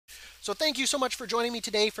So thank you so much for joining me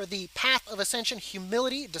today for the Path of Ascension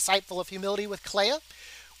Humility, Disciple of Humility with Kleia.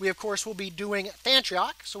 We, of course, will be doing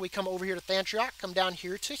Thran'tiok. So we come over here to Thran'tiok, come down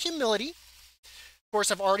here to Humility. Of course,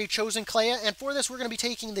 I've already chosen Kleia, and for this we're going to be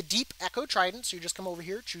taking the Deep Echo Trident. So you just come over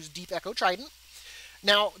here, choose Deep Echo Trident.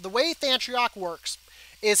 Now, the way Thran'tiok works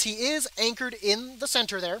is he is anchored in the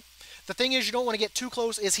center there. The thing is, you don't want to get too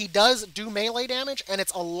close, is he does do melee damage, and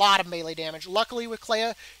it's a lot of melee damage. Luckily with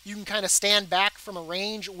Kleia, you can kind of stand back from a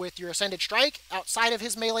range with your Ascended Strike outside of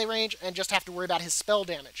his melee range and just have to worry about his spell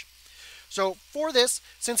damage. So for this,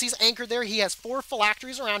 since he's anchored there, he has 4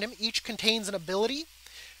 phylacteries around him. Each contains an ability.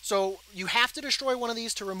 So you have to destroy one of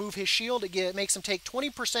these to remove his shield. It makes him take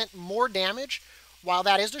 20% more damage while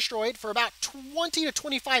that is destroyed for about 20 to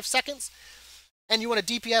 25 seconds. And you want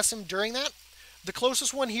to DPS him during that. The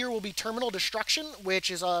closest one here will be Terminal Destruction, which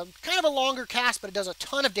is a kind of a longer cast, but it does a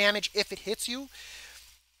ton of damage if it hits you.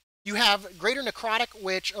 You have Greater Necrotic,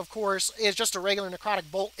 which of course is just a regular necrotic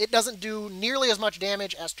bolt. It doesn't do nearly as much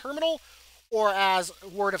damage as Terminal or as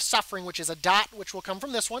Word of Suffering, which is a dot, which will come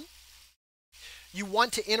from this one. You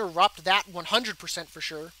want to interrupt that 100% for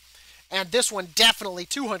sure, and this one definitely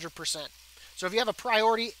 200%. So if you have a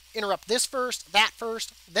priority, interrupt this first,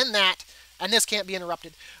 then that, and this can't be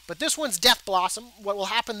interrupted. But this one's Death Blossom. What will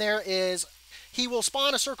happen there is he will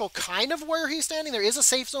spawn a circle kind of where he's standing. There is a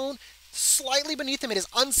safe zone slightly beneath him. It is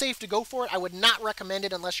unsafe to go for it. I would not recommend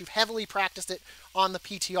it unless you've heavily practiced it on the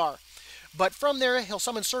PTR. But from there, he'll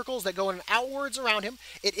summon circles that go in outwards around him.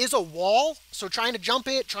 It is a wall, so trying to jump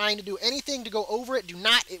it, trying to do anything to go over it, do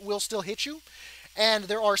not. It will still hit you. And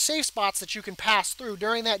there are safe spots that you can pass through.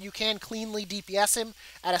 During that, you can cleanly DPS him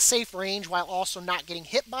at a safe range while also not getting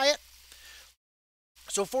hit by it.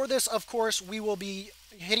 So for this, of course, we will be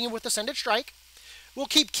hitting him with Ascended Strike. We'll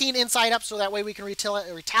keep Keen Insight up so that way we can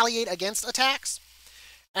retaliate against attacks.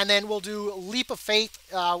 And then we'll do Leap of Faith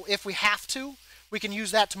if we have to. We can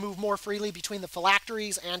use that to move more freely between the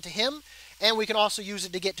phylacteries and to him. And we can also use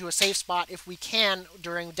it to get to a safe spot if we can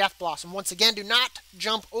during Death Blossom. Once again, do not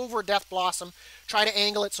jump over Death Blossom. Try to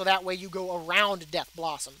angle it so that way you go around Death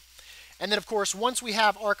Blossom. And then, of course, once we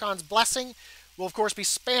have Archon's Blessing, we'll, of course, be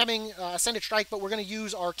spamming Ascended Strike, but we're going to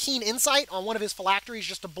use our Keen Insight on one of his phylacteries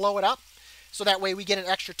just to blow it up. So that way we get an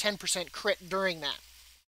extra 10% crit during that.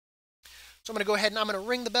 So I'm going to go ahead and I'm going to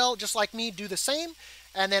ring the bell just like me, do the same.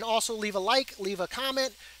 And then also leave a like, leave a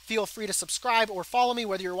comment. Feel free to subscribe or follow me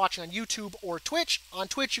whether you're watching on YouTube or Twitch. On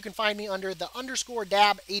Twitch, you can find me under the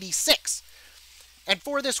 _Dab86. And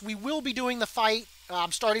for this, we will be doing the fight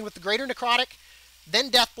starting with the Greater Necrotic, then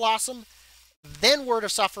Death Blossom, then Word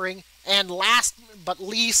of Suffering, and last but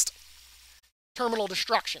least, Terminal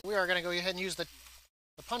Destruction. We are going to go ahead and use the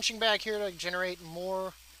punching bag here to generate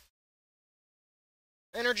more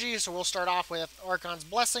energy. So we'll start off with Archon's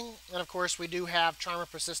Blessing. And of course, we do have Charm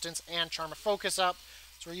of Persistence and Charm of Focus up.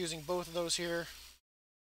 So we're using both of those here.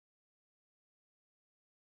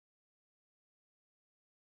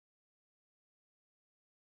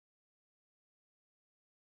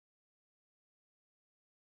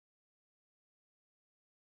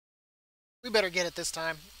 We better get it this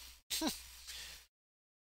time. It's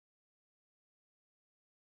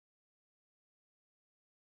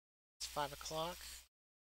 5 o'clock.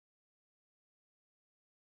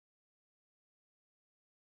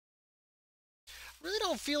 I really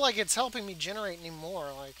don't feel like it's helping me generate anymore.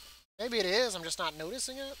 Like, maybe it is, I'm just not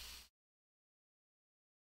noticing it.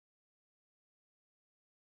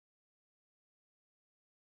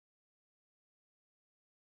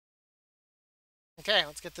 Okay,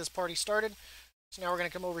 let's get this party started. So now we're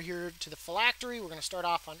going to come over here to the phylactery. We're going to start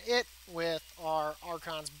off on it with our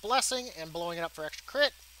Archon's Blessing and blowing it up for extra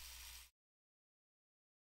crit.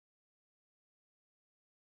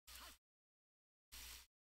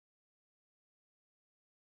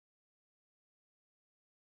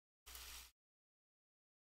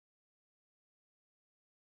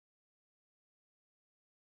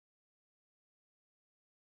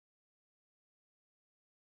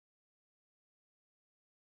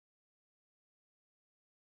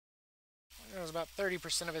 It was about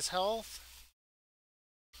 30% of his health.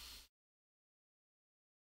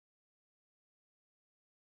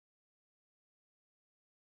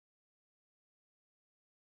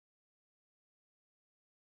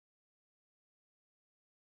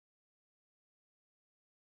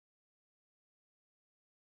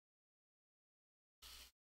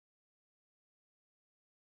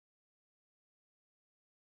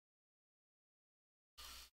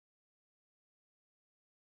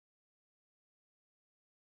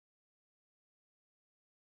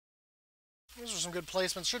 Those are some good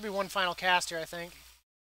placements. Should be one final cast here, I think.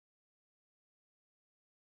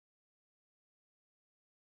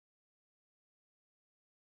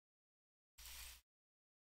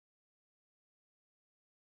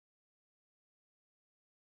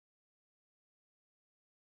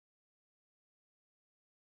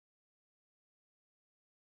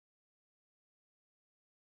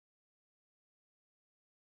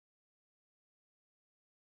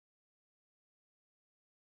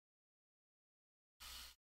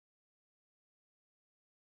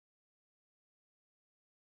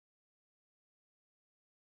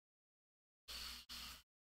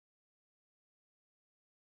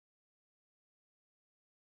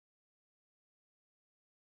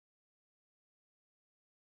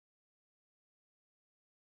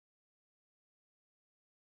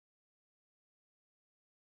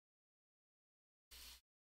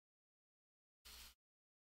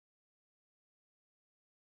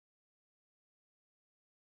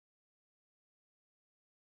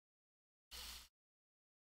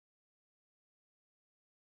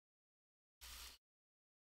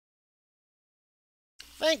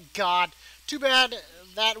 Thank God. Too bad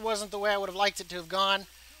that wasn't the way I would have liked it to have gone.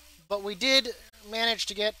 But we did manage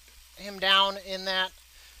to get him down in that.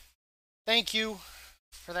 Thank you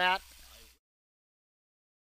for that.